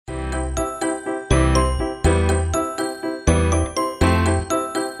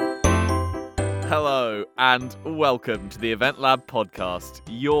Hello and welcome to the Event Lab podcast,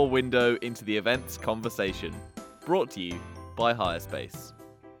 your window into the events conversation, brought to you by HireSpace.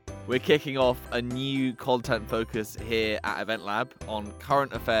 We're kicking off a new content focus here at Event Lab on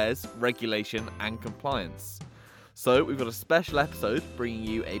current affairs, regulation and compliance. So we've got a special episode bringing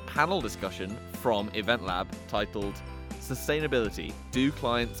you a panel discussion from Event Lab titled Sustainability, Do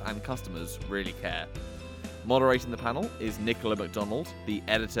Clients and Customers Really Care? Moderating the panel is Nicola McDonald, the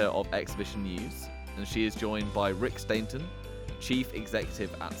editor of Exhibition News, and she is joined by Rick Stainton, Chief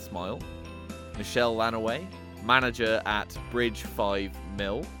Executive at Smile, Michelle Lanaway, Manager at Bridge 5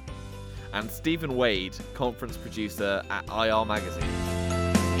 Mill, and Stephen Wade, Conference Producer at IR Magazine.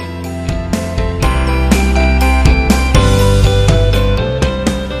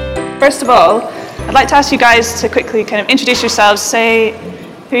 First of all, I'd like to ask you guys to quickly kind of introduce yourselves, say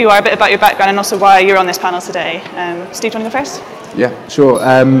who you are, a bit about your background, and also why you're on this panel today. Steve, do you want to go first? Yeah, sure.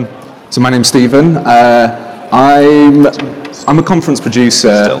 So my name's Stephen. I'm a conference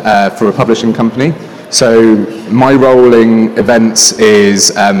producer for a publishing company. So my role in events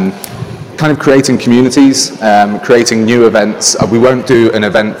is kind of creating communities, creating new events. We won't do an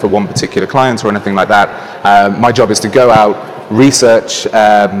event for one particular client or anything like that. My job is to go out, research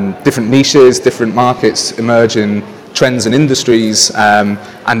different niches, different markets, emerging trends and industries,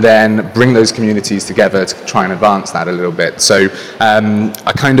 and then bring those communities together to try and advance that a little bit. So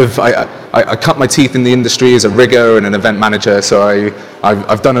I cut my teeth in the industry as a rigger and an event manager, so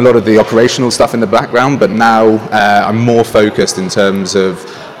I've done a lot of the operational stuff in the background, but now I'm more focused in terms of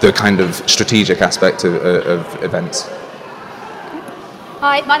the kind of strategic aspect of events.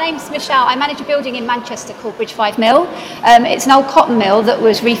 Hi, my name's Michelle. I manage a building in Manchester called Bridge 5 Mill. It's an old cotton mill that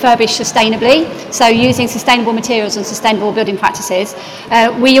was refurbished sustainably, so using sustainable materials and sustainable building practices.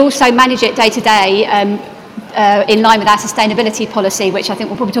 We also manage it day to day in line with our sustainability policy, which I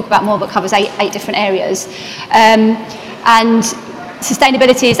think we'll probably talk about more, but covers eight different areas. And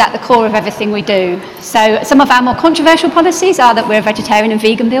sustainability is at the core of everything we do. So some of our more controversial policies are that we're a vegetarian and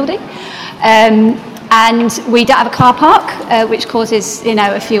vegan building. And we don't have a car park, which causes,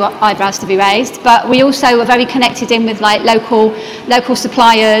 a few eyebrows to be raised. But we also are very connected in with like local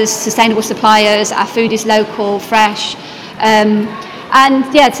suppliers, sustainable suppliers. Our food is local, fresh. So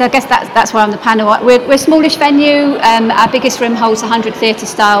I guess that's why I'm on the panel. We're a smallish venue. Our biggest room holds 100 theatre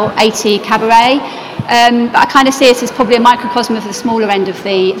style, 80 cabaret. But I kind of see us as probably a microcosm of the smaller end of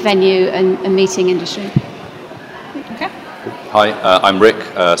the venue and meeting industry. Okay. Hi, I'm Rick,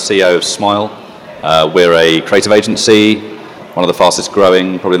 CEO of Smile. We're a creative agency, one of the fastest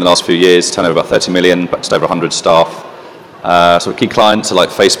growing probably in the last few years, turnover about 30 million, but just over 100 staff. So key clients are like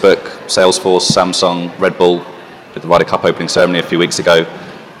Facebook, Salesforce, Samsung, Red Bull. Did the Ryder Cup opening ceremony a few weeks ago.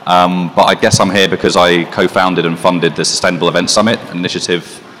 But I guess I'm here because I co-founded and funded the Sustainable Event Summit, an initiative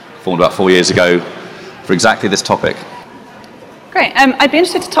formed about 4 years ago for exactly this topic. Great. I'd be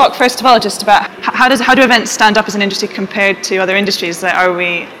interested to talk first of all just about how do events stand up as an industry compared to other industries? Are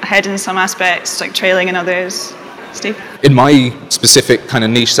we ahead in some aspects, like trailing in others? Steve? In my specific kind of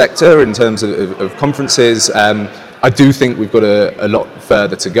niche sector, in terms of conferences, I do think we've got a lot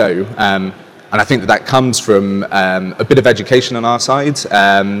further to go. And I think that comes from a bit of education on our side,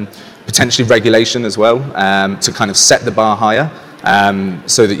 potentially regulation as well, to kind of set the bar higher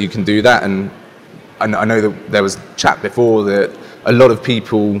so that you can do that. And I know that there was chat before that a lot of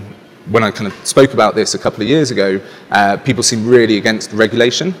people, when I kind of spoke about this a couple of years ago, people seem really against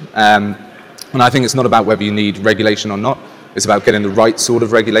regulation. And I think it's not about whether you need regulation or not. It's about getting the right sort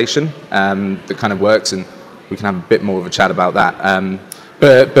of regulation that kind of works, and we can have a bit more of a chat about that.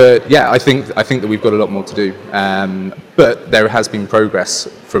 But yeah, I think that we've got a lot more to do. But there has been progress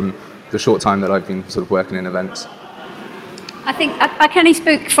from the short time that I've been sort of working in events. I think I can only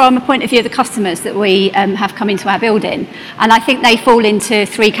speak from a point of view of the customers that we have come into our building, and I think they fall into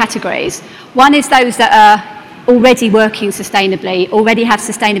three categories. One is those that are already working sustainably, already have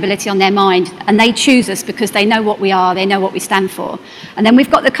sustainability on their mind, and they choose us because they know what we are, they know what we stand for. And then we've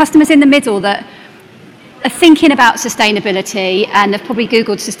got the customers in the middle that are thinking about sustainability and have probably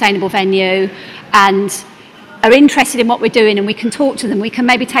Googled sustainable venue and are interested in what we're doing, and we can talk to them, we can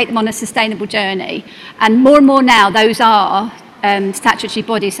maybe take them on a sustainable journey. And more now, those are statutory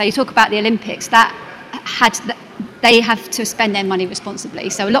bodies. So you talk about the Olympics, they have to spend their money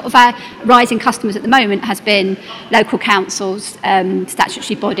responsibly. So a lot of our rising customers at the moment has been local councils,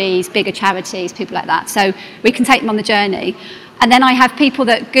 statutory bodies, bigger charities, people like that. So we can take them on the journey. And then I have people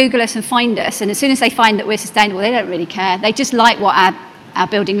that Google us and find us, and as soon as they find that we're sustainable, they don't really care. They just like what our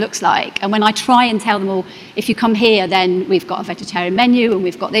building looks like. And when I try and tell them, well, if you come here, then we've got a vegetarian menu and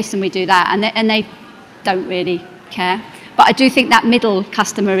we've got this and we do that, and they don't really care. But I do think that middle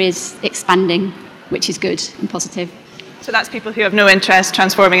customer is expanding. which is good and positive. So that's people who have no interest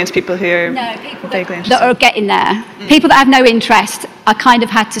transforming into people who are vaguely interested. That are getting there. People that have no interest, I kind of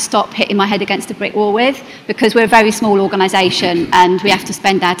had to stop hitting my head against a brick wall with, because we're a very small organisation and we have to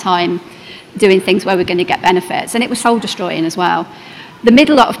spend our time doing things where we're going to get benefits. And it was soul destroying as well. The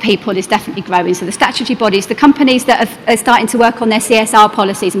middle lot of people is definitely growing. So the statutory bodies, the companies that are starting to work on their CSR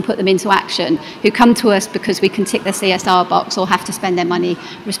policies and put them into action, who come to us because we can tick their CSR box or have to spend their money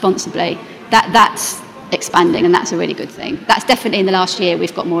responsibly, that's expanding, and that's a really good thing. That's definitely in the last year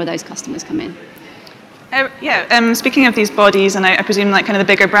we've got more of those customers come in. Speaking of these bodies, and I presume like kind of the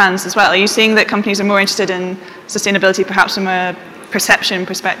bigger brands as well, are you seeing that companies are more interested in sustainability perhaps from a perception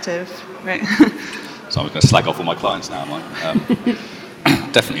perspective? Right. So I'm going to slag off all my clients now, am I?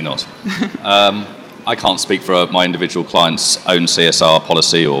 Definitely not. I can't speak for my individual client's own CSR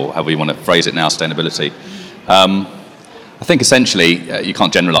policy, or however you want to phrase it now, sustainability. I think essentially you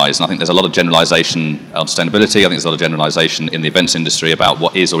can't generalise, and I think there's a lot of generalisation on sustainability. I think there's a lot of generalisation in the events industry about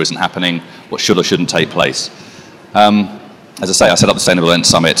what is or isn't happening, what should or shouldn't take place. As I say, I set up the Sustainable Events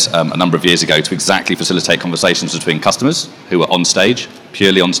Summit a number of years ago to exactly facilitate conversations between customers who are on stage,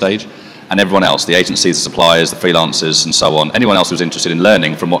 purely on stage, and everyone else, the agencies, the suppliers, the freelancers, and so on, anyone else who was interested in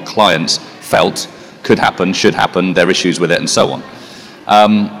learning from what clients felt could happen, should happen, their issues with it, and so on.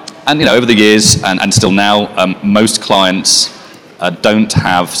 And over the years, and still now, most clients don't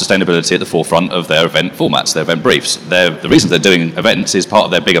have sustainability at the forefront of their event formats, their event briefs. The reason they're doing events is part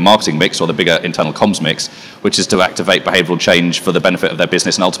of their bigger marketing mix or the bigger internal comms mix, which is to activate behavioural change for the benefit of their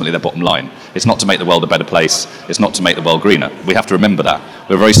business and ultimately their bottom line. It's not to make the world a better place. It's not to make the world greener. We have to remember that.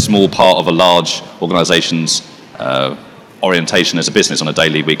 We're a very small part of a large organisation's orientation as a business on a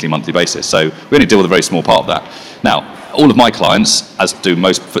daily, weekly, monthly basis. So we only deal with a very small part of that. Now, all of my clients, as do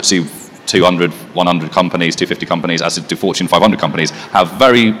most FTSE 200, 100 companies, 250 companies, as do Fortune 500 companies, have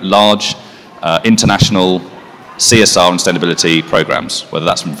very large international CSR and sustainability programs, whether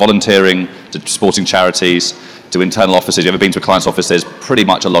that's from volunteering to supporting charities to internal offices. You ever been to a client's office? There's pretty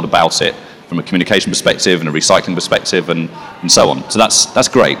much a lot about it from a communication perspective and a recycling perspective and so on. So that's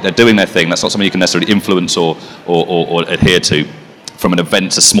great. They're doing their thing. That's not something you can necessarily influence or adhere to from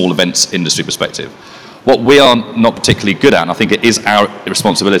a small events industry perspective. What we are not particularly good at, and I think it is our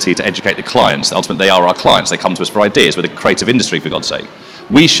responsibility to educate the clients. Ultimately, they are our clients. They come to us for ideas. We're the creative industry, for God's sake.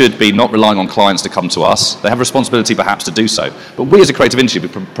 We should be not relying on clients to come to us. They have a responsibility perhaps to do so. But we as a creative industry be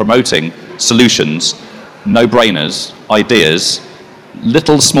promoting solutions, no-brainers, ideas,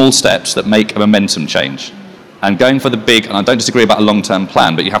 little small steps that make a momentum change. And going for the big, and I don't disagree about a long-term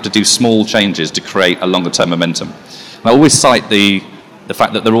plan, but you have to do small changes to create a longer-term momentum. And I always cite the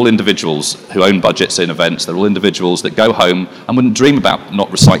fact that they're all individuals who own budgets in events. They're all individuals that go home and wouldn't dream about not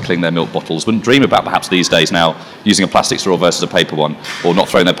recycling their milk bottles, wouldn't dream about perhaps these days now using a plastic straw versus a paper one, or not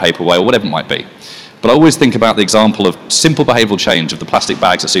throwing their paper away, or whatever it might be. But I always think about the example of simple behavioural change of the plastic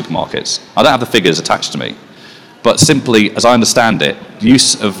bags at supermarkets. I don't have the figures attached to me, but simply, as I understand it,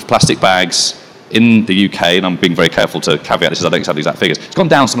 use of plastic bags in the UK, and I'm being very careful to caveat this as I don't have the exact figures, it's gone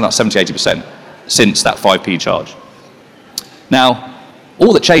down something like 70-80% since that 5p charge. Now,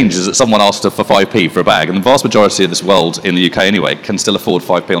 all that changes is that someone asked for 5p for a bag, and the vast majority of this world, in the UK anyway, can still afford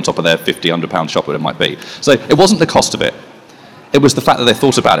 5p on top of their £50, £100 shop, whatever it might be. So it wasn't the cost of it. It was the fact that they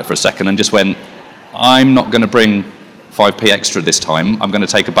thought about it for a second and just went, I'm not going to bring 5p extra this time, I'm going to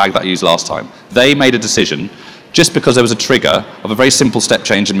take a bag that I used last time. They made a decision just because there was a trigger of a very simple step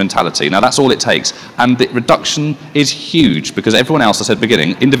change in mentality. Now that's all it takes. And the reduction is huge because everyone else, I said at the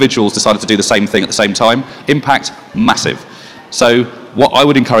beginning, individuals decided to do the same thing at the same time. Impact, massive. So what I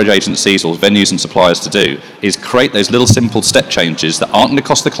would encourage agencies or venues and suppliers to do is create those little simple step changes that aren't going to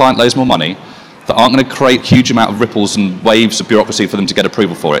cost the client loads more money, that aren't going to create huge amount of ripples and waves of bureaucracy for them to get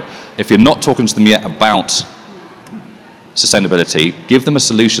approval for it. If you're not talking to them yet about sustainability, give them a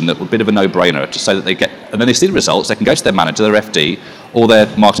solution that would be a bit of a no-brainer to say that they get, and then they see the results, they can go to their manager, their FD, or their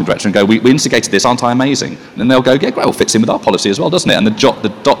marketing director and go, we instigated this, aren't I amazing? And then they'll go, yeah, great, well, fits in with our policy as well, doesn't it? And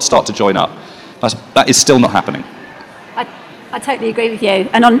the dots start to join up. That is still not happening. I totally agree with you.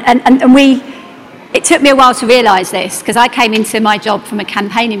 It took me a while to realise this because I came into my job from a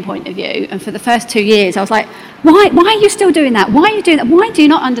campaigning point of view, and for the first 2 years I was like, why are you still doing that? Why are you doing that? Why do you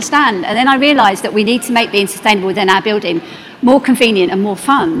not understand? And then I realised that we need to make being sustainable within our building more convenient and more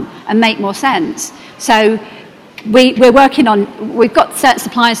fun and make more sense. So we're working on, we've got certain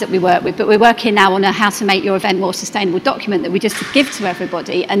suppliers that we work with, but we're working now on a how to make your event more sustainable document that we just give to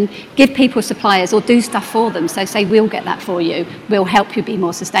everybody and give people suppliers or do stuff for them. So say, we'll get that for you. We'll help you be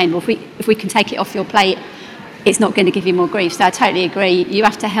more sustainable. If we can take it off your plate it's not going to give you more grief. So I totally agree. You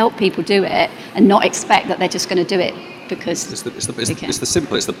have to help people do it and not expect that they're just going to do it because it's the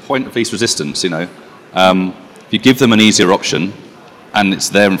simple. It's the point of least resistance. If you give them an easier option, and it's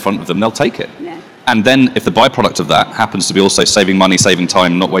there in front of them, they'll take it. Yeah. And then if the byproduct of that happens to be also saving money, saving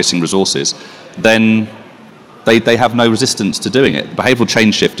time, not wasting resources, then they have no resistance to doing it. Behavioural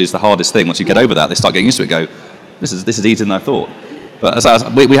change shift is the hardest thing. Once you get over that, they start getting used to it. Go, this is easier than I thought. But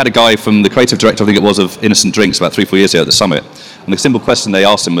we had a guy from the creative director, I think it was, of Innocent Drinks about 3-4 years ago at the summit, and the simple question they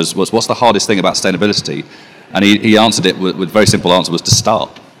asked him was what's the hardest thing about sustainability? And he answered it with a very simple answer, was to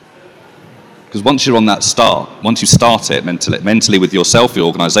start. Because once you're on that start, once you start it mentally with yourself, your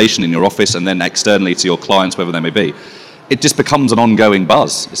organisation, in your office, and then externally to your clients, wherever they may be, it just becomes an ongoing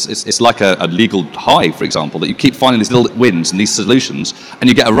buzz. It's like a legal high, for example, that you keep finding these little wins and these solutions, and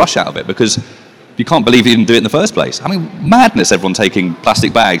you get a rush out of it because you can't believe you didn't do it in the first place. I mean, madness, everyone taking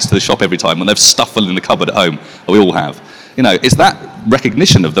plastic bags to the shop every time when they've stuff full in the cupboard at home, that we all have. It's that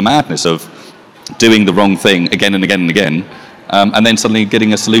recognition of the madness of doing the wrong thing again and again and again, and then suddenly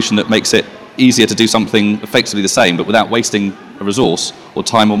getting a solution that makes it easier to do something effectively the same, but without wasting a resource or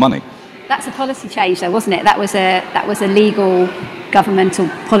time or money. That's a policy change, though, wasn't it? That was a legal governmental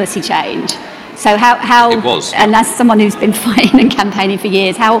policy change. So how it was, and as someone who's been fighting and campaigning for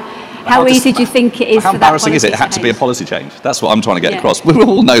years, how easy do you think it is? How embarrassing is it? It had to be a policy change. That's what I'm trying to get across. We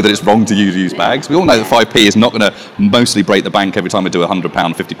all know that it's wrong to use bags. We all know that 5p is not going to mostly break the bank every time we do a £100,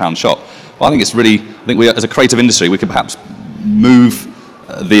 £50 shop. But I think we, as a creative industry, we could perhaps move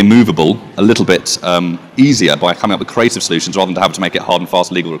the immovable a little bit easier by coming up with creative solutions rather than to have to make it hard and fast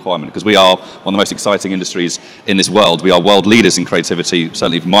legal requirement, because we are one of the most exciting industries in this world. We are world leaders in creativity,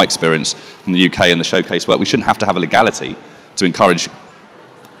 certainly from my experience in the UK and the showcase work. We shouldn't have to have a legality to encourage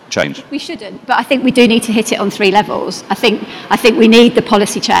change. We shouldn't, but I think we do need to hit it on 3 levels. I think we need the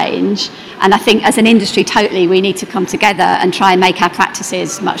policy change, and I think as an industry totally we need to come together and try and make our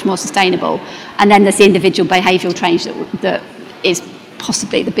practices much more sustainable. And then there's the individual behavioural change that is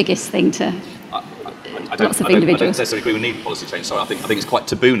possibly the biggest thing to lots of individuals. I don't necessarily agree we need policy change. Sorry, I think it's quite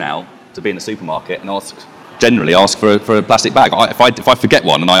taboo now to be in a supermarket and generally ask for a plastic bag. If I forget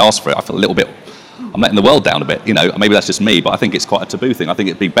one and I ask for it, I feel a little bit, I'm letting the world down a bit. Maybe that's just me, but I think it's quite a taboo thing. I think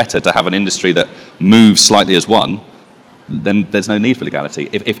it'd be better to have an industry that moves slightly as one. Then there's no need for legality.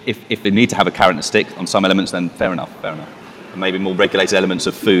 If they need to have a carrot and a stick on some elements, then fair enough. And maybe more regulated elements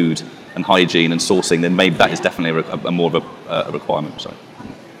of food and hygiene and sourcing, then maybe that is definitely a more of a requirement. Sorry.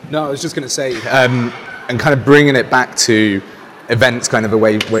 No, I was just going to say, and kind of bringing it back to events kind of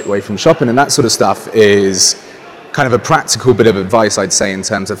away from shopping and that sort of stuff is kind of a practical bit of advice, I'd say, in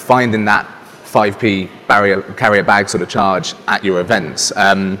terms of finding that 5p carrier bag sort of charge at your events.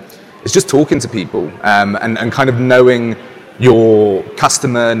 It's just talking to people and kind of knowing your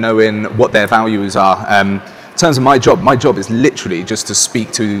customer, knowing what their values are. In terms of my job is literally just to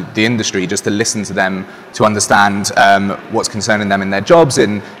speak to the industry, just to listen to them, to understand what's concerning them in their jobs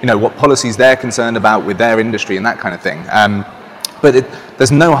and what policies they're concerned about with their industry and that kind of thing. But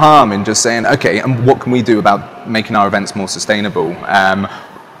there's no harm in just saying, okay, and what can we do about making our events more sustainable?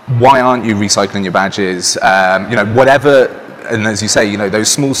 Why aren't you recycling your badges? Whatever, and as you say,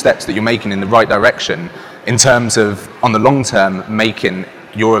 those small steps that you're making in the right direction in terms of, on the long term, making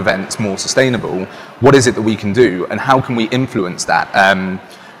your events more sustainable. What is it that we can do, and how can we influence that?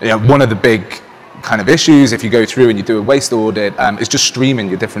 One of the big kind of issues, if you go through and you do a waste audit, is just streaming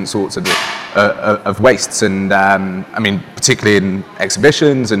your different sorts of wastes. And particularly in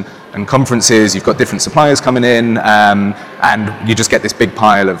exhibitions and conferences, you've got different suppliers coming in, and you just get this big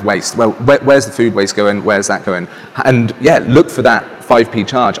pile of waste. Well, where's the food waste going? Where's that going? And look for that 5p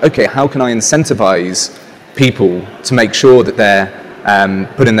charge. Okay, how can I incentivize people to make sure that they're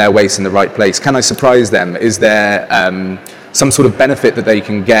putting their waste in the right place? Can I surprise them? Is there some sort of benefit that they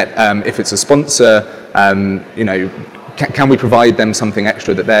can get if it's a sponsor? Can we provide them something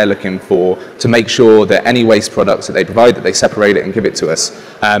extra that they're looking for to make sure that any waste products that they provide, that they separate it and give it to us?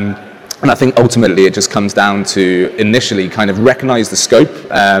 And I think ultimately it just comes down to initially kind of recognize the scope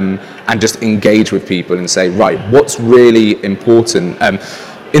and just engage with people and say, right, what's really important?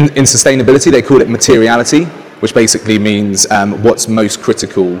 In sustainability, they call it materiality, which basically means what's most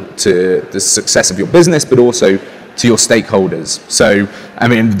critical to the success of your business, but also to your stakeholders. So,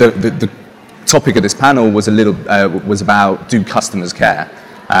 the topic of this panel was was about, do customers care?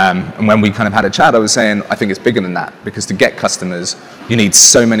 And when we kind of had a chat, I was saying, I think it's bigger than that, because to get customers, you need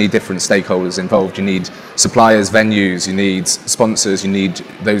so many different stakeholders involved. You need suppliers, venues, you need sponsors, you need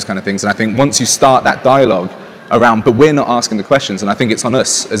those kind of things. And I think once you start that dialogue around, but we're not asking the questions, and I think it's on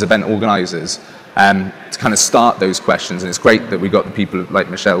us as event organisers to kind of start those questions. And it's great that we got the people like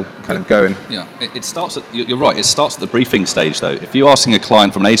Michelle kind of going. Yeah, it starts at, you're right, it starts at the briefing stage though. If you're asking a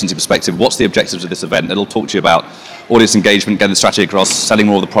client from an agency perspective, what's the objectives of this event, it'll talk to you about audience engagement, getting the strategy across, selling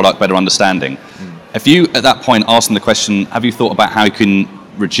more of the product, better understanding. If you, at that point, ask them the question, have you thought about how you can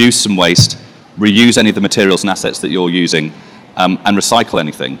reduce some waste, reuse any of the materials and assets that you're using, and recycle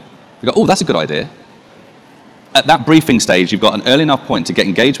anything? You go, oh, that's a good idea. At that briefing stage, you've got an early enough point to get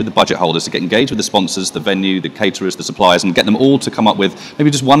engaged with the budget holders, to get engaged with the sponsors, the venue, the caterers, the suppliers, and get them all to come up with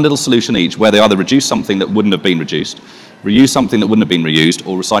maybe just one little solution each where they either reduce something that wouldn't have been reduced, reuse something that wouldn't have been reused,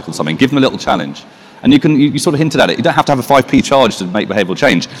 or recycle something. Give them a little challenge. And you sort of hinted at it. You don't have to have a 5p charge to make behavioural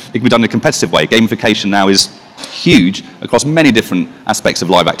change. It can be done in a competitive way. Gamification now is huge across many different aspects of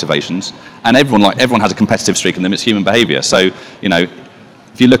live activations, and everyone has a competitive streak in them. It's human behaviour. So,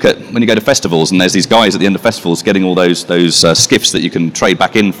 if you look at when you go to festivals and there's these guys at the end of festivals getting all those skiffs that you can trade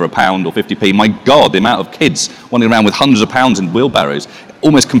back in for £1 or 50p, my God, the amount of kids wandering around with hundreds of pounds in wheelbarrows,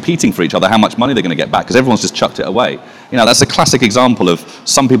 almost competing for each other how much money they're going to get back because everyone's just chucked it away. That's a classic example of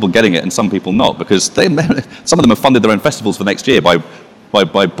some people getting it and some people not, because some of them have funded their own festivals for next year by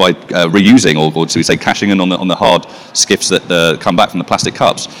reusing or should we say cashing in on the hard skiffs that come back from the plastic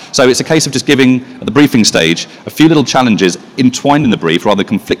cups. So it's a case of just giving, at the briefing stage, a few little challenges entwined in the brief rather than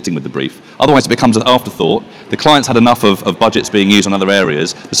conflicting with the brief. Otherwise it becomes an afterthought. The client's had enough of budgets being used on other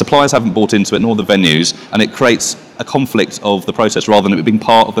areas, the suppliers haven't bought into it, nor the venues, and it creates a conflict of the process rather than it being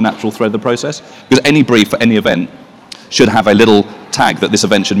part of the natural thread of the process. Because any brief for any event should have a little tag that this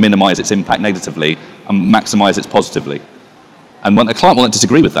event should minimise its impact negatively and maximise its positively. And when a client will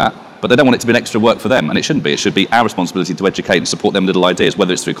disagree with that, but they don't want it to be an extra work for them, and it shouldn't be. It should be our responsibility to educate and support them little ideas,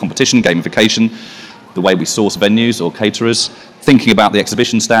 whether it's through competition, gamification, the way we source venues or caterers, thinking about the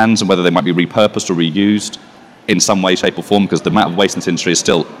exhibition stands and whether they might be repurposed or reused in some way, shape or form, because the amount of waste in this industry is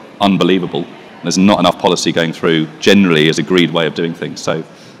still unbelievable. There's not enough policy going through generally as agreed way of doing things. So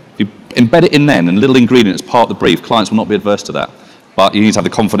if you embed it in then, and little ingredient as part of the brief, clients will not be adverse to that. But you need to have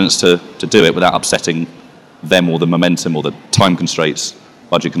the confidence to do it without upsetting them or the momentum or the time constraints,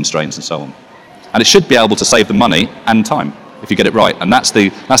 budget constraints and so on. And it should be able to save them money and time if you get it right. And that's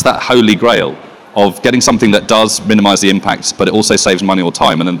that holy grail of getting something that does minimise the impacts, but it also saves money or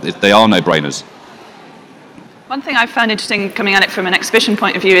time, and then they are no-brainers. One thing I've found interesting coming at it from an exhibition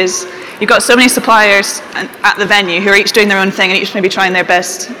point of view is you've got so many suppliers at the venue who are each doing their own thing and each maybe trying their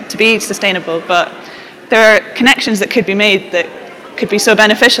best to be sustainable, but there are connections that could be made that could be so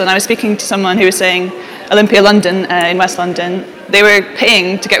beneficial. And I was speaking to someone who was saying Olympia London in West London, they were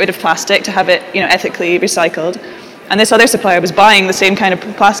paying to get rid of plastic, to have it ethically recycled. And this other supplier was buying the same kind of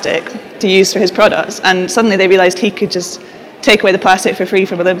plastic to use for his products. And suddenly they realised he could just take away the plastic for free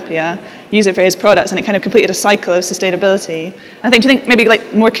from Olympia, use it for his products, and it kind of completed a cycle of sustainability. Do you think maybe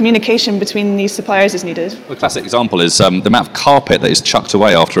more communication between these suppliers is needed? Well, a classic example is the amount of carpet that is chucked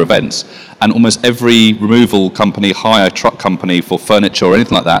away after events. And almost every removal company, hire truck company for furniture or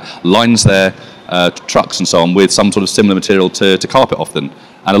anything like that, lines their trucks and so on with some sort of similar material to carpet often.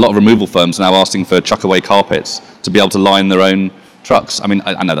 And a lot of removal firms are now asking for chuck-away carpets to be able to line their own trucks. I mean,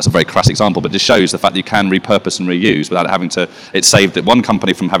 I know that's a very crass example, but it just shows the fact that you can repurpose and reuse without having to. It saved one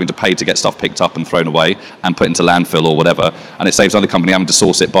company from having to pay to get stuff picked up and thrown away and put into landfill or whatever, and it saves another company having to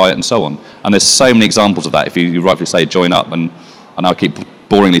source it, buy it, and so on. And there's so many examples of that. If you rightfully say join up, and I keep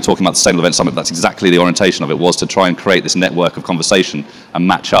boringly talking about the Sustainable Event Summit, but that's exactly the orientation of it, was to try and create this network of conversation and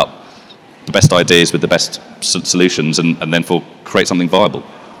match up the best ideas with the best solutions, and then create something viable.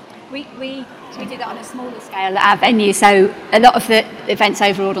 We do that on a smaller scale at our venue. So a lot of the events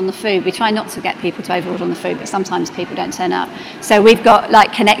overawed on the food. We try not to get people to overawed on the food, but sometimes people don't turn up. So we've got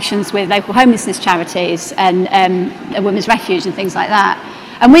connections with local homelessness charities and a women's refuge and things like that.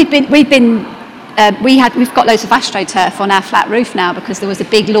 And we've got loads of AstroTurf on our flat roof now because there was a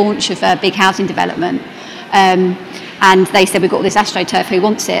big launch of a big housing development. And they said, we've got all this AstroTurf, who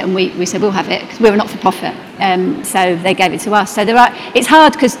wants it? And we said, we'll have it, because we're a not-for-profit. So they gave it to us. So it's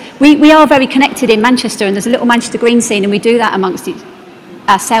hard, because we are very connected in Manchester, and there's a little Manchester green scene, and we do that amongst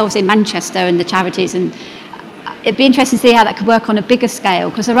ourselves in Manchester and the charities. And it'd be interesting to see how that could work on a bigger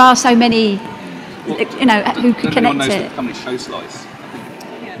scale, because there are so many, who could connect it. The company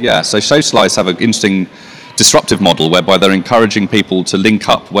ShowSlice. Yeah, so ShowSlice have an interesting disruptive model whereby they're encouraging people to link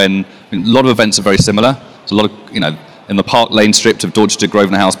up when a lot of events are very similar. There's a lot of, in the Park Lane strip of Dorchester,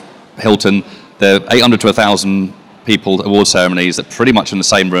 Grosvenor House, Hilton, there are 800 to 1,000 people, award ceremonies that pretty much in the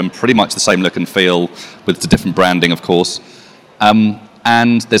same room, pretty much the same look and feel, with the different branding, of course.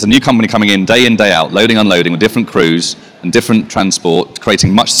 and there's a new company coming in, day out, loading, unloading with different crews and different transport,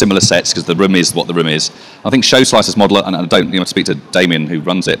 creating much similar sets because the room is what the room is. I think ShowSlicer's model, and I don't speak to Damien who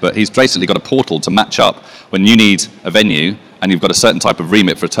runs it, but he's basically got a portal to match up when you need a venue and you've got a certain type of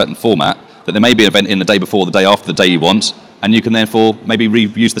remit for a certain format, that there may be an event in the day before, the day after, the day you want, and you can therefore maybe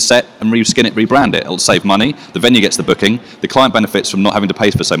reuse the set and reskin it, rebrand it. It'll save money, the venue gets the booking, the client benefits from not having to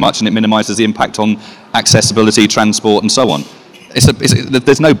pay for so much, and it minimises the impact on accessibility, transport and so on.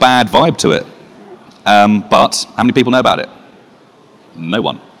 There's no bad vibe to it, but how many people know about it? No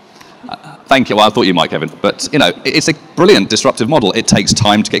one. Thank you. Well, I thought you might, Kevin. But it's a brilliant disruptive model. It takes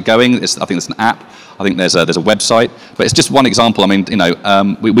time to get going. I think there's an app. I think there's a website. But it's just one example. I mean,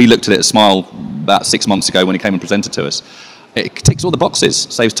 we looked at it at Smile about 6 months ago when he came and presented to us. It ticks all the boxes.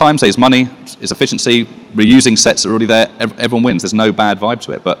 Saves time, saves money, is efficiency. Reusing sets that are already there. Everyone wins. There's no bad vibe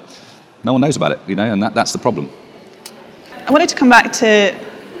to it. But no one knows about it. And that's the problem. I wanted to come back to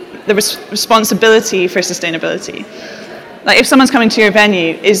the responsibility for sustainability. Like, if someone's coming to your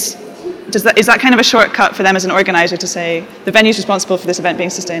venue, is that kind of a shortcut for them as an organizer to say the venue's responsible for this event being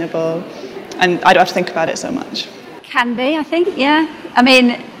sustainable, and I don't have to think about it so much? Can be, I think, yeah. I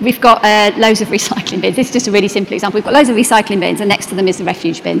mean, we've got loads of recycling bins. This is just a really simple example. We've got loads of recycling bins, and next to them is the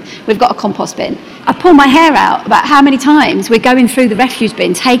refuge bin. We've got a compost bin. I pull my hair out about how many times we're going through the refuge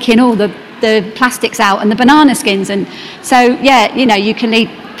bin, taking all the plastics out and the banana skins, and so you can lead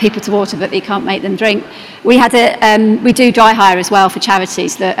people to water, but you can't make them drink. We do dry hire as well for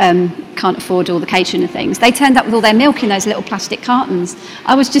charities that can't afford all the catering and things. They turned up with all their milk in those little plastic cartons.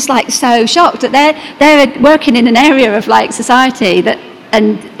 I was just so shocked that they're working in an area of society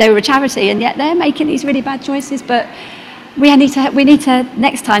and they were a charity, and yet they're making these really bad choices. But we need to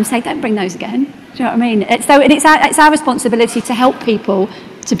next time say, don't bring those again. Do you know what I mean? It's our responsibility to help people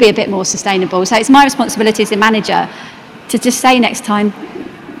to be a bit more sustainable. So it's my responsibility as a manager to just say next time,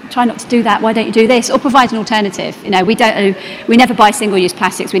 try not to do that, why don't you do this, or provide an alternative. We never buy single-use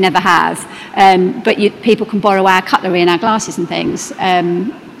plastics, we never have, but people can borrow our cutlery and our glasses and things,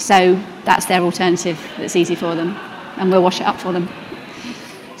 so that's their alternative that's easy for them, and we'll wash it up for them.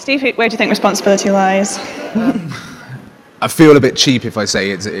 Steve, where do you think responsibility lies? I feel a bit cheap if I say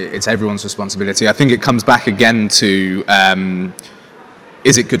it's everyone's responsibility. I think it comes back again to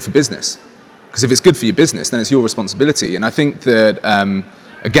is it good for business? Because if it's good for your business, then it's your responsibility. And I think that,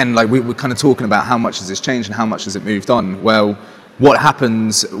 again, we're kind of talking about how much has this changed and how much has it moved on. Well, what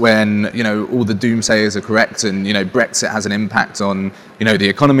happens when, all the doomsayers are correct and, Brexit has an impact on, the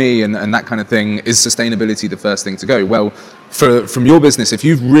economy and that kind of thing? Is sustainability the first thing to go? Well, from your business, if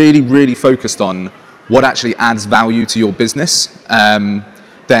you've really, really focused on what actually adds value to your business,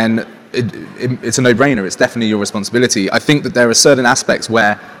 then it's a no-brainer. It's definitely your responsibility. I think that there are certain aspects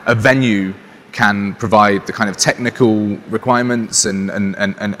where a venue can provide the kind of technical requirements and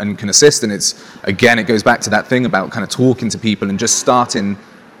can assist. And it goes back to that thing about kind of talking to people and just starting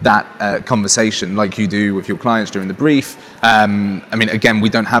that conversation like you do with your clients during the brief. Again, we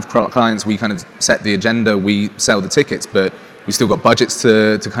don't have clients. We kind of set the agenda, we sell the tickets, but we've still got budgets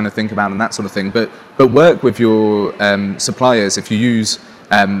to kind of think about and that sort of thing. But work with your suppliers. If you use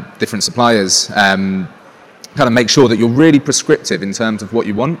different suppliers, kind of make sure that you're really prescriptive in terms of what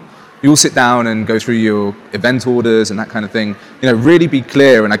you want. You'll sit down and go through your event orders and that kind of thing. Really be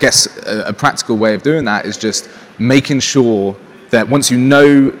clear. And I guess a practical way of doing that is just making sure that once you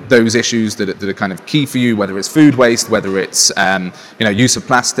know those issues that are kind of key for you, whether it's food waste, whether it's use of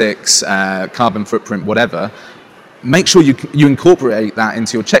plastics, carbon footprint, whatever, make sure you incorporate that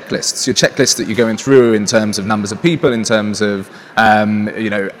into your checklists that you're going through in terms of numbers of people, in terms of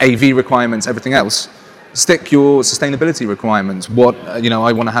AV requirements, everything else. Stick your sustainability requirements. I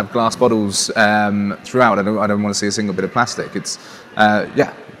want to have glass bottles throughout. I don't want to see a single bit of plastic. It's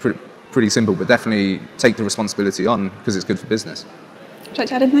pretty simple, but definitely take the responsibility on because it's good for business. Would you like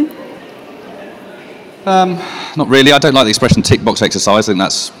to add anything? Not really. I don't like the expression tick box exercise. I think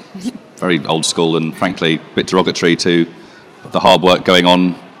that's very old school and frankly a bit derogatory to the hard work going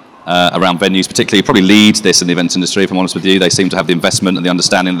on around venues, particularly. Probably lead this in the events industry, if I'm honest with you. They seem to have the investment and the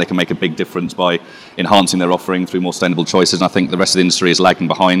understanding that they can make a big difference by enhancing their offering through more sustainable choices, and I think the rest of the industry is lagging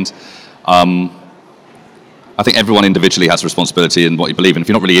behind. I think everyone individually has a responsibility in what you believe in. If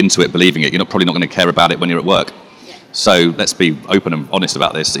you're not really into it, believing it, you're probably not going to care about it when you're at work. So let's be open and honest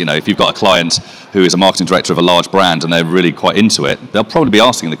about this. If you've got a client who is a marketing director of a large brand and they're really quite into it, they'll probably be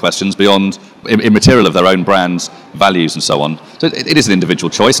asking the questions beyond immaterial of their own brand's values and so on. So it is an individual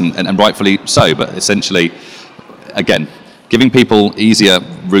choice, and rightfully so. But essentially, again, giving people easier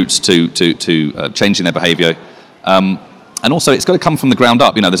routes to changing their behaviour. And also, it's got to come from the ground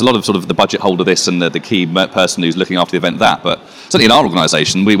up. There's a lot of sort of the budget holder this and the key person who's looking after the event that. But certainly in our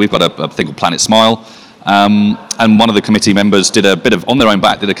organisation, we've got a thing called Planet Smile, and one of the committee members did a bit of, on their own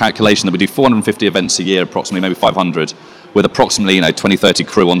back, did a calculation that we do 450 events a year, approximately, maybe 500, with approximately 20, 30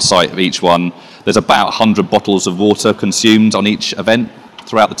 crew on site of each one. There's about 100 bottles of water consumed on each event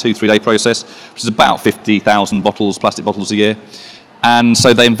throughout the 2-3 day process, which is about 50,000 bottles, plastic bottles a year. And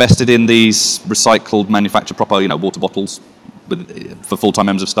so they invested in these recycled, manufactured proper, water bottles for full-time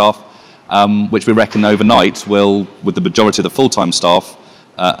members of staff, which we reckon overnight will, with the majority of the full-time staff,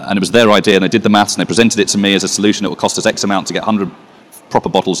 and it was their idea, and they did the maths, and they presented it to me as a solution. It will cost us X amount to get 100 proper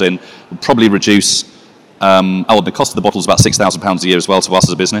bottles in. We'll probably reduce, the cost of the bottles is about £6,000 a year as well to us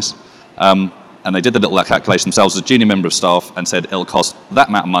as a business. And they did the little calculation themselves as a junior member of staff and said it'll cost that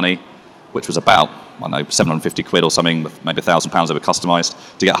amount of money, which was about, 750 quid or something, maybe £1,000 over customised,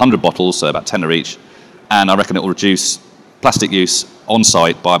 to get 100 bottles, so about 10 each. And I reckon it will reduce plastic use on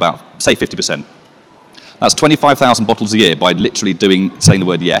site by about, say, 50%. That's 25,000 bottles a year by literally saying the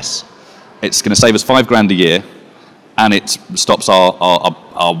word yes. It's going to save us £5,000 a year, and it stops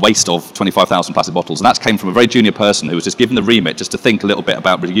our waste of 25,000 plastic bottles. And that came from a very junior person who was just given the remit just to think a little bit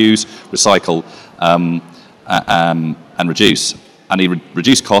about reuse, recycle, and reduce. And he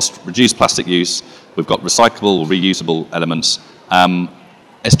reduced cost, reduced plastic use. We've got recyclable, reusable elements.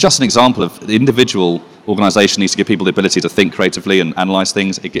 It's just an example of the individual organisation needs to give people the ability to think creatively and analyse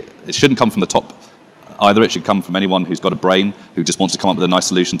things. It shouldn't come from the top either. It should come from anyone who's got a brain, who just wants to come up with a nice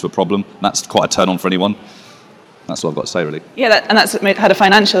solution to a problem. And that's quite a turn on for anyone. That's what I've got to say, really. Yeah, and that's had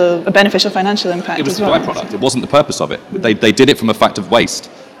a beneficial financial impact. It was as well. a byproduct. It wasn't the purpose of it. They did it from a fact of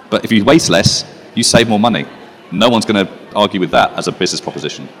waste. But if you waste less, you save more money. No one's going to argue with that as a business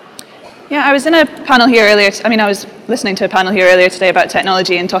proposition. Yeah, I was in a panel here earlier. I was listening to a panel here earlier today about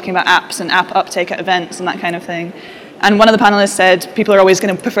technology and talking about apps and app uptake at events and that kind of thing. And one of the panelists said people are always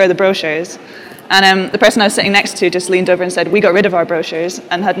going to prefer the brochures. And the person I was sitting next to just leaned over and said, we got rid of our brochures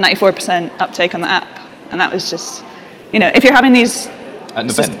and had 94% uptake on the app. And that was just, if you're having these... At an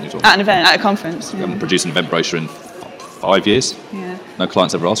event, you're talking? At an event, at a conference. We haven't produced an event brochure in 5 years. Yeah. No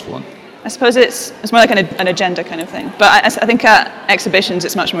clients ever asked for one. I suppose it's more like an agenda kind of thing. But I think at exhibitions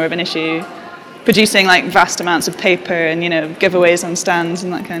it's much more of an issue, producing like vast amounts of paper and giveaways on stands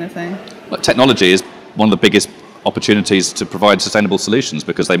and that kind of thing. Look, technology is one of the biggest opportunities to provide sustainable solutions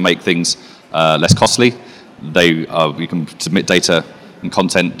because they make things less costly. You can submit data and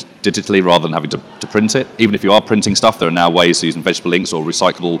content digitally rather than having to print it. Even if you are printing stuff, there are now ways of using vegetable inks or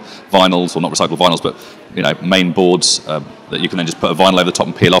recyclable vinyls, or not recyclable vinyls, but main boards that you can then just put a vinyl over the top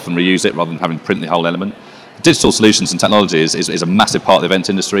and peel off and reuse it rather than having to print the whole element. Digital solutions and technology is a massive part of the event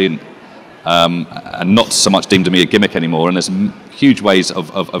industry and not so much deemed to be a gimmick anymore. And there's huge ways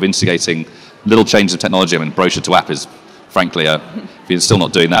of instigating little changes of technology. Brochure to app is, frankly, if you're still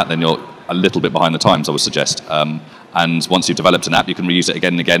not doing that, then you're a little bit behind the times, I would suggest. And once you've developed an app, you can reuse it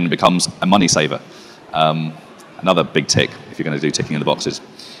again and again, and it becomes a money saver. Another big tick if you're going to do ticking in the boxes.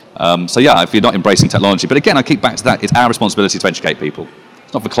 If you're not embracing technology, but again, I keep back to that, it's our responsibility to educate people.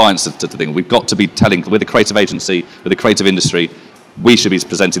 It's not for clients to think. We've got to be telling, we're the creative agency, we're the creative industry, we should be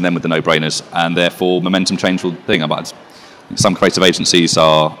presenting them with the no-brainers, and therefore momentum change will thing. Some creative agencies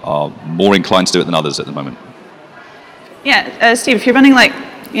are more inclined to do it than others at the moment. Yeah, Steve, if you're running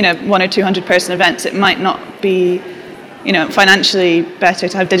 1 or 200 person events, it might not be financially better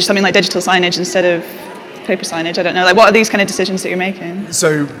to have something like digital signage instead of paper signage. I don't know. What are these kind of decisions that you're making?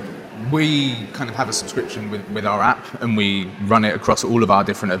 So we kind of have a subscription with our app, and we run it across all of our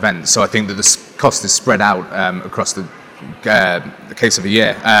different events. So I think that the cost is spread out across the case of a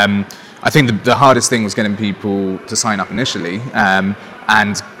year. I think the hardest thing was getting people to sign up initially,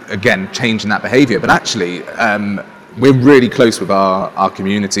 and again, changing that behaviour. But actually, we're really close with our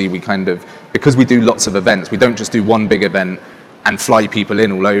community. We because we do lots of events, we don't just do one big event and fly people in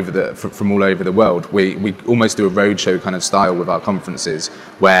from all over the world. We almost do a roadshow kind of style with our conferences,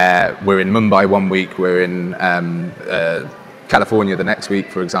 where we're in Mumbai one week, we're in California the next week,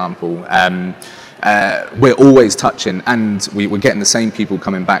 for example. We're always touching, and we're getting the same people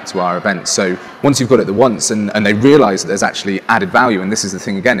coming back to our events. So once you've got it the once, and they realise that there's actually added value, and this is the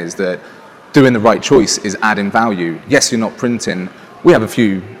thing again, is that doing the right choice is adding value. Yes, you're not printing. We have a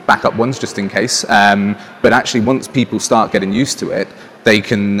few backup ones just in case, but actually once people start getting used to it, they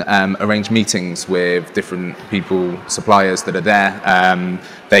can arrange meetings with different people, suppliers that are there.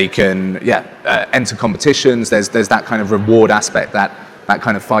 They can enter competitions. There's that kind of reward aspect, that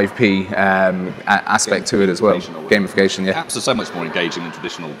kind of 5p aspect to it as well. Gamification, yeah. Apps are so much more engaging than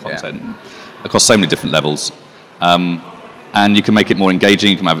traditional content across so many different levels. And you can make it more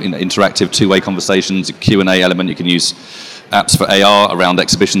engaging. You can have interactive two-way conversations, a Q&A element. You can use apps for AR around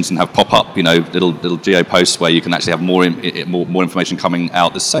exhibitions and have pop-up, little geo posts where you can actually have more information coming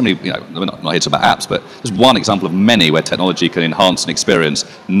out. There's so many, we're not here to talk about apps, but there's one example of many where technology can enhance an experience,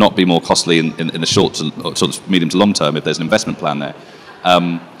 not be more costly in the short to sort of medium to long term if there's an investment plan there,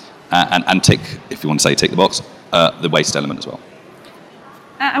 and tick, if you want to say tick the box, the waste element as well.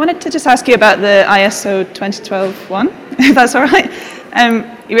 I wanted to just ask you about the ISO 2012-1, if that's all right. I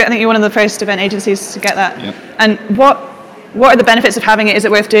think you're one of the first event agencies to get that. Yep. And what are the benefits of having it? Is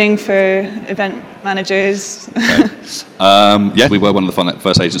it worth doing for event managers? Okay. Yeah, we were one of the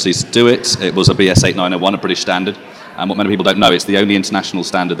first agencies to do it. It was a BS 8901, a British standard. And what many people don't know, it's the only international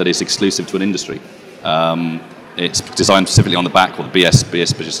standard that is exclusive to an industry. It's designed specifically on the back, or the BS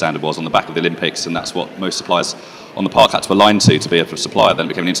British standard was on the back of the Olympics, and that's what most suppliers on the park had to align to be a supplier. Then it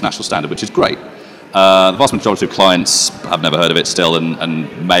became an international standard, which is great. The vast majority of clients have never heard of it still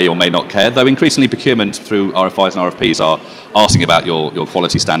and may or may not care, though increasingly procurement through RFIs and RFPs are asking about your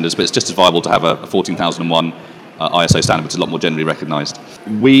quality standards, but it's just as viable to have a 14001 ISO standard, which is a lot more generally recognised.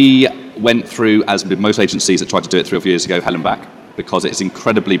 We went through, as with most agencies that tried to do it 3 or 4 years ago, hell and back, because it's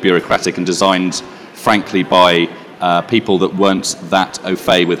incredibly bureaucratic and designed, frankly, by people that weren't that au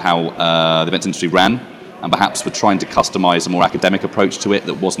fait with how the events industry ran, and perhaps were trying to customise a more academic approach to it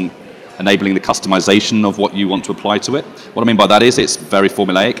that wasn't enabling the customization of what you want to apply to it. What I mean by that is it's very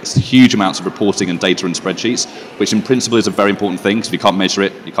formulaic. It's huge amounts of reporting and data and spreadsheets, which in principle is a very important thing, because if you can't measure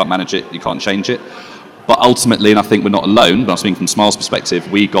it, you can't manage it, you can't change it. But ultimately, and I think we're not alone, but I'm speaking from Smile's perspective,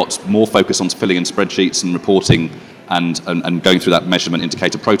 we got more focus on filling in spreadsheets and reporting and going through that measurement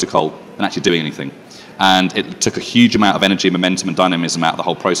indicator protocol than actually doing anything. And it took a huge amount of energy, momentum and dynamism out of the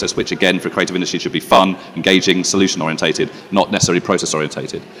whole process, which again, for a creative industry, should be fun, engaging, solution-orientated, not necessarily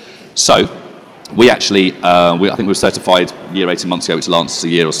process-orientated. So we actually, I think we were certified a year, 18 months ago, which launched a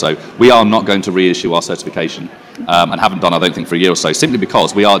year or so. We are not going to reissue our certification, and haven't done, I don't think, for a year or so, simply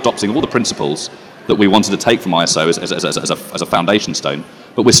because we are adopting all the principles that we wanted to take from ISO as a foundation stone,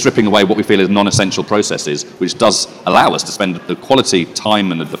 but we're stripping away what we feel is non-essential processes, which does allow us to spend the quality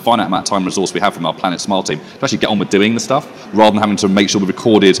time and the finite amount of time and resource we have from our Planet Smile team to actually get on with doing the stuff, rather than having to make sure we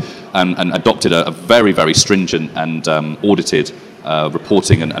recorded and adopted a very, very stringent and audited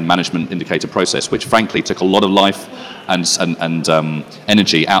reporting and management indicator process, which frankly took a lot of life and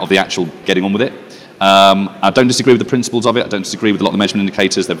energy out of the actual getting on with it. I don't disagree with the principles of it. I don't disagree with a lot of the measurement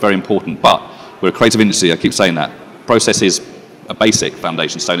indicators. They're very important, but we're a creative industry. I keep saying that. Process is a basic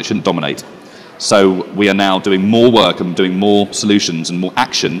foundation stone. It shouldn't dominate. So we are now doing more work and doing more solutions and more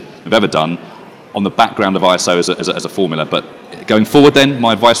action than we've ever done on the background of ISO as a formula. But going forward then,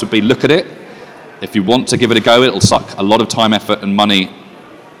 my advice would be look at it. If you want to give it a go, it'll suck a lot of time, effort and money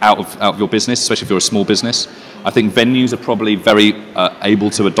out of your business, especially if you're a small business. I think venues are probably very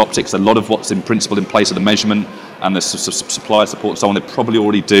able to adopt it, because a lot of what's in principle in place of the measurement and the supplier support and so on, they probably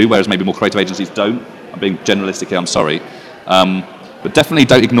already do, whereas maybe more creative agencies don't. I'm being generalistic here, I'm sorry. But definitely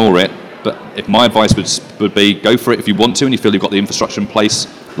don't ignore it. But if my advice would be, go for it if you want to and you feel you've got the infrastructure in place.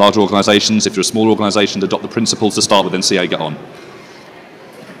 Larger organisations, if you're a smaller organisation, adopt the principles to start with and see how you get on.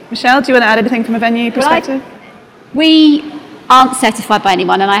 Michelle, do you want to add anything from a venue perspective? We aren't certified by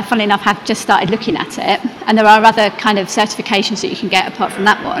anyone, and I, funnily enough, have just started looking at it, and there are other kind of certifications that you can get apart from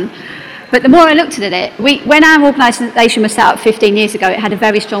that one. But the more I looked at it, when our organisation was set up 15 years ago, it had a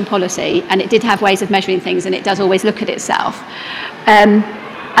very strong policy, and it did have ways of measuring things, and it does always look at itself. And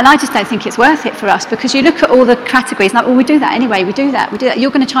I just don't think it's worth it for us, because you look at all the categories, like, well, we do that anyway, we do that.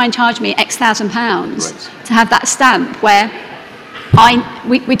 You're going to try and charge me X thousand pounds to have that stamp, where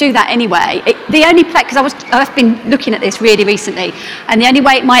we do that anyway. The only place, because I've been looking at this really recently, and the only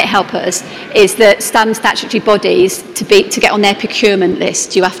way it might help us is that some statutory bodies, to get on their procurement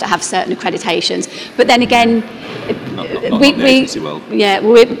list, you have to have certain accreditations. But then again,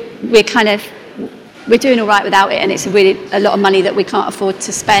 we're doing all right without it, and it's a lot of money that we can't afford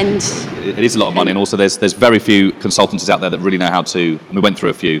to spend. It is a lot of money, and also there's very few consultancies out there that really know how to, and we went through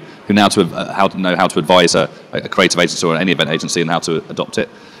a few, who know how to advise a creative agency or any event agency and how to adopt it.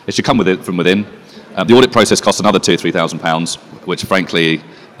 It should come from within. The audit process costs another £2,000 or £3,000, which frankly,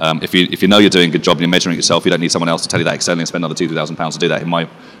 if you know you're doing a good job and you're measuring it yourself, you don't need someone else to tell you that externally and spend another £2,000 to do that, in my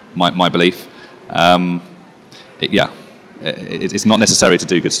belief. It's not necessary to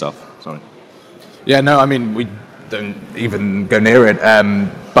do good stuff. Sorry. Yeah, no, I mean, we don't even go near it.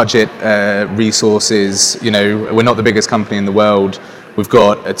 Budget, resources, we're not the biggest company in the world. We've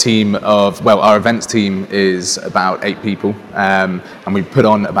got a team of, our events team is about 8 people, and we put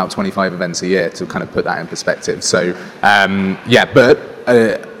on about 25 events a year, to kind of put that in perspective. So, but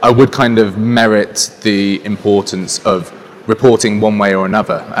I would kind of merit the importance of reporting one way or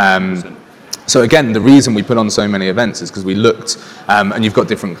another. So again, the reason we put on so many events is because we looked, and you've got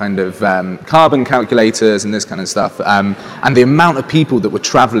different kind of carbon calculators and this kind of stuff, and the amount of people that were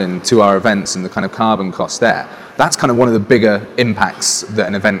traveling to our events and the kind of carbon cost there, that's kind of one of the bigger impacts that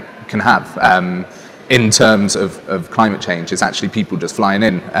an event can have in terms of climate change. Is actually people just flying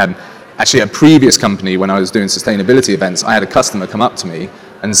in. Actually, at a previous company, when I was doing sustainability events, I had a customer come up to me,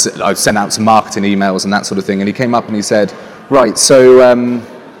 and I'd sent out some marketing emails and that sort of thing, and he came up and he said, right, so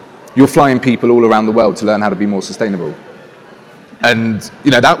you're flying people all around the world to learn how to be more sustainable. And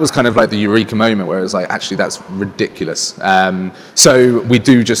that was kind of like the eureka moment where it was like, actually, that's ridiculous. So we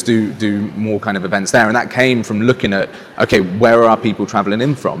do more kind of events there, and that came from looking at, okay, where are our people traveling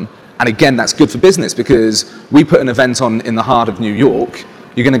in from? And again, that's good for business, because we put an event on in the heart of New York.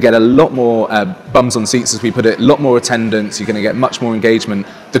 You're going to get a lot more bums on seats, as we put it, a lot more attendance. You're going to get much more engagement.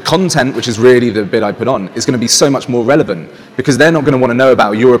 The content, which is really the bit I put on, is going to be so much more relevant, because they're not going to want to know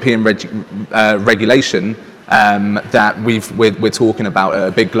about European regulation that we're talking about at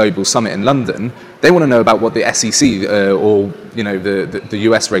a big global summit in London. They want to know about what the SEC or the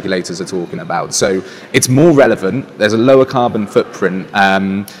US regulators are talking about. So it's more relevant. There's a lower carbon footprint.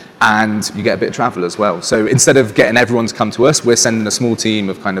 And you get a bit of travel as well. So instead of getting everyone to come to us, we're sending a small team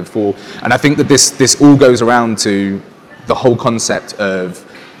of kind of 4. And I think that this all goes around to the whole concept of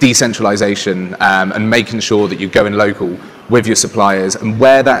decentralization and making sure that you're going local with your suppliers. And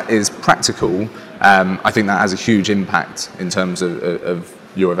where that is practical, I think that has a huge impact in terms of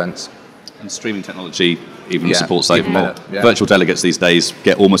your events. And streaming technology even supports that even more. Yeah. Virtual delegates these days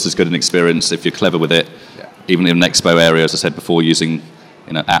get almost as good an experience if you're clever with it. Yeah. Even in an expo area, as I said before, using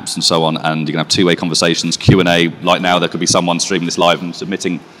apps and so on, and you can have two-way conversations, Q&A. Like now, there could be someone streaming this live and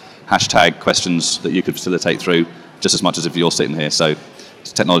submitting hashtag questions that you could facilitate through just as much as if you're sitting here. So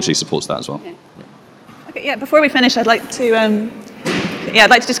technology supports that as well. Okay, before we finish, I'd like to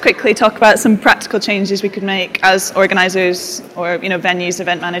just quickly talk about some practical changes we could make as organisers or venues,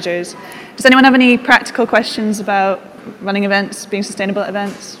 event managers. Does anyone have any practical questions about running events, being sustainable at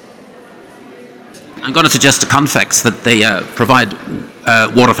events? I'm going to suggest to Convex that they provide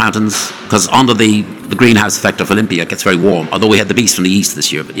water fountains, because under the greenhouse effect of Olympia, it gets very warm, although we had the beast from the east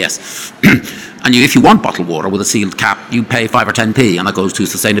this year, but yes. And if you want bottled water with a sealed cap, you pay 5 or 10p, and that goes to a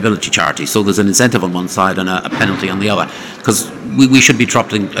sustainability charity. So there's an incentive on one side and a penalty on the other, because we should be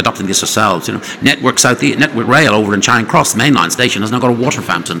adopting this ourselves. Network Rail over in Charing Cross, the mainline station, has now got a water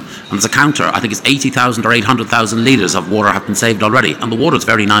fountain, and there's a counter. I think it's 80,000 or 800,000 litres of water have been saved already, and the water is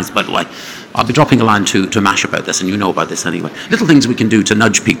very nice, by the way. I'll be dropping a line to Mash about this, and you know about this anyway. Little things we can do to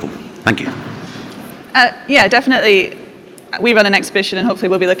nudge people. Thank you. Definitely. We run an exhibition, and hopefully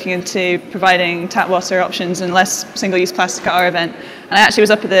we'll be looking into providing tap water options and less single-use plastic at our event. And I actually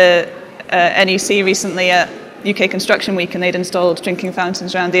was up at the NEC recently at UK Construction Week, and they'd installed drinking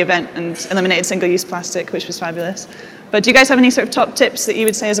fountains around the event and eliminated single-use plastic, which was fabulous. But do you guys have any sort of top tips that you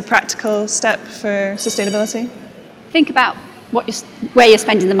would say is a practical step for sustainability? Think about where you're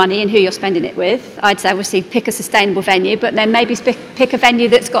spending the money and who you're spending it with. I'd say obviously pick a sustainable venue, but then maybe pick a venue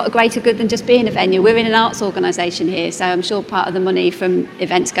that's got a greater good than just being a venue. We're in an arts organisation here, so I'm sure part of the money from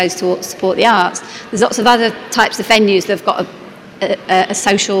events goes to support the arts. There's lots of other types of venues that have got a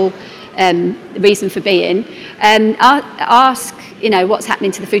social reason for being. Ask, what's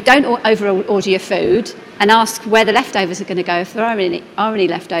happening to the food. Don't over-order your food, and ask where the leftovers are going to go, if there are any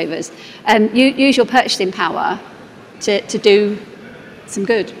leftovers. Use your purchasing power to do some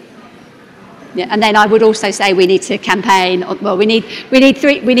good. Yeah, and then I would also say we need to campaign. We need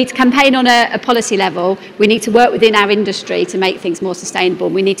to campaign on a policy level. We need to work within our industry to make things more sustainable.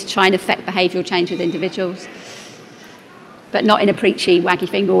 We need to try and affect behavioural change with individuals, but not in a preachy, waggy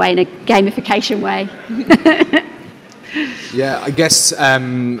finger way, in a gamification way. Yeah, I guess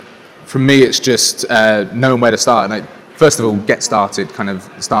for me it's just knowing where to start. And first of all, get started, kind of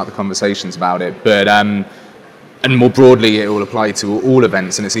start the conversations about it. But and more broadly, it will apply to all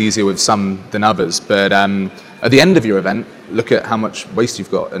events, and it's easier with some than others. But at the end of your event, look at how much waste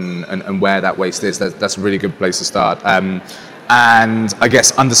you've got and where that waste is. That's a really good place to start. And I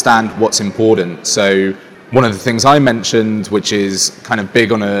guess understand what's important. So one of the things I mentioned, which is kind of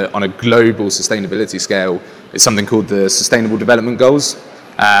big on a global sustainability scale, is something called the Sustainable Development Goals,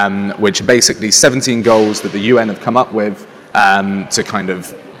 which are basically 17 goals that the UN have come up with to kind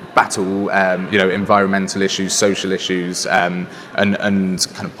of battle, environmental issues, social issues, and kind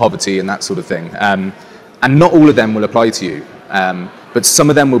of poverty and that sort of thing. And not all of them will apply to you, but some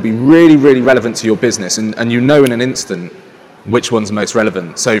of them will be really, really relevant to your business. And in an instant, which one's the most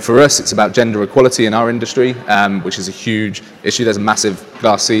relevant. So for us, it's about gender equality in our industry, which is a huge issue. There's a massive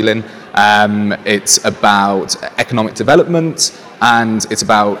glass ceiling. It's about economic development, and it's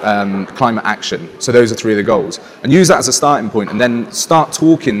about climate action. So those are three of the goals. And use that as a starting point, and then start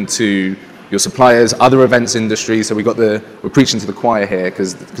talking to your suppliers, other events industry. So we're preaching to the choir here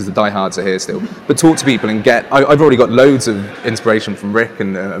because the diehards are here still. But talk to people and I've already got loads of inspiration from Rick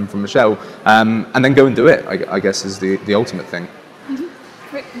and from Michelle, and then go and do it, I guess, is the ultimate thing.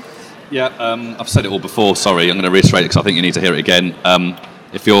 Yeah, I've said it all before, sorry, I'm going to reiterate it because I think you need to hear it again.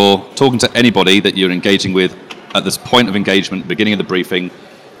 If you're talking to anybody that you're engaging with at this point of engagement, beginning of the briefing,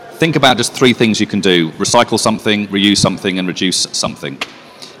 think about just three things you can do: recycle something, reuse something, and reduce something.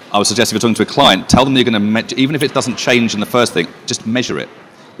 I would suggest if you're talking to a client, tell them you're going to, even if it doesn't change in the first thing, just measure it.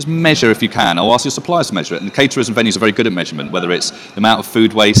 Just measure if you can, or ask your suppliers to measure it. And the caterers and venues are very good at measurement, whether it's the amount of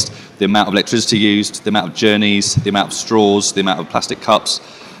food waste, the amount of electricity used, the amount of journeys, the amount of straws, the amount of plastic cups,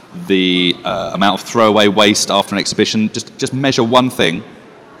 the amount of throwaway waste after an exhibition. Just measure one thing,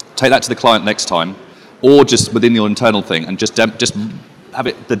 take that to the client next time, or just within your internal thing, and just have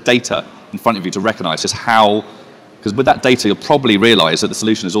the data in front of you to recognise just how. Because with that data, you'll probably realise that the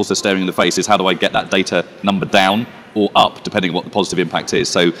solution is also staring in the face is how do I get that data number down or up, depending on what the positive impact is.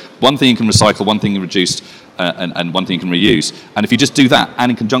 So one thing you can recycle, one thing you reduce, and one thing you can reuse. And if you just do that,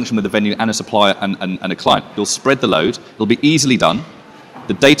 and in conjunction with the venue and a supplier and a client, you'll spread the load. It'll be easily done.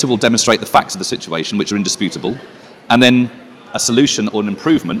 The data will demonstrate the facts of the situation, which are indisputable. And then a solution or an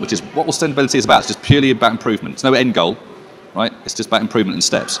improvement, which is what sustainability is about. It's just purely about improvement. It's no end goal, right? It's just about improvement in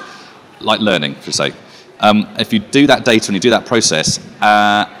steps, like learning, for say. If you do that data and you do that process,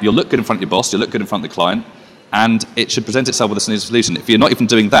 you'll look good in front of your boss, you'll look good in front of the client, and it should present itself with a solution. If you're not even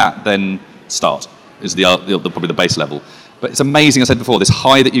doing that, then start, is probably the base level. But it's amazing, I said before, this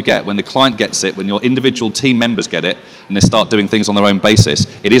high that you get when the client gets it, when your individual team members get it, and they start doing things on their own basis.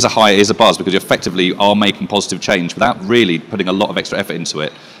 It is a high, it is a buzz, because you effectively are making positive change without really putting a lot of extra effort into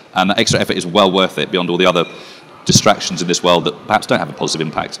it. And that extra effort is well worth it beyond all the other distractions in this world that perhaps don't have a positive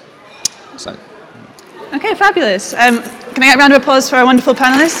impact. So. Okay, fabulous. Can I get a round of applause for our wonderful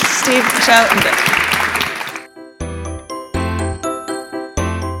panellists, Steve, Michelle, and Dick.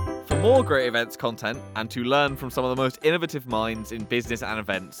 For more great events content and to learn from some of the most innovative minds in business and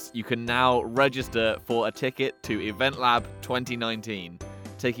events, you can now register for a ticket to Event Lab 2019,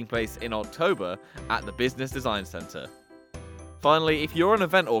 taking place in October at the Business Design Centre. Finally, if you're an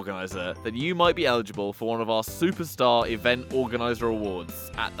event organiser, then you might be eligible for one of our Superstar Event Organiser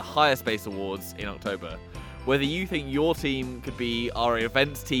Awards at the HireSpace Awards in October. Whether you think your team could be our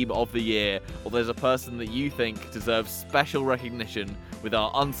Events Team of the Year, or there's a person that you think deserves special recognition with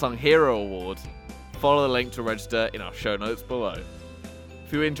our Unsung Hero Award, follow the link to register in our show notes below.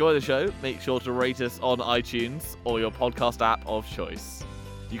 If you enjoy the show, make sure to rate us on iTunes or your podcast app of choice.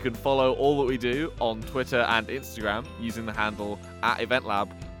 You can follow all that we do on Twitter and Instagram using the handle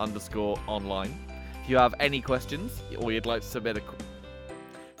 @eventlab_online. If you have any questions or you'd like to submit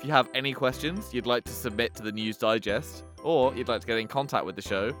to the News Digest, or you'd like to get in contact with the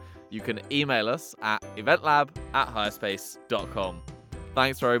show, you can email us at eventlab@hirespace.com.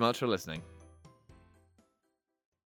 Thanks very much for listening.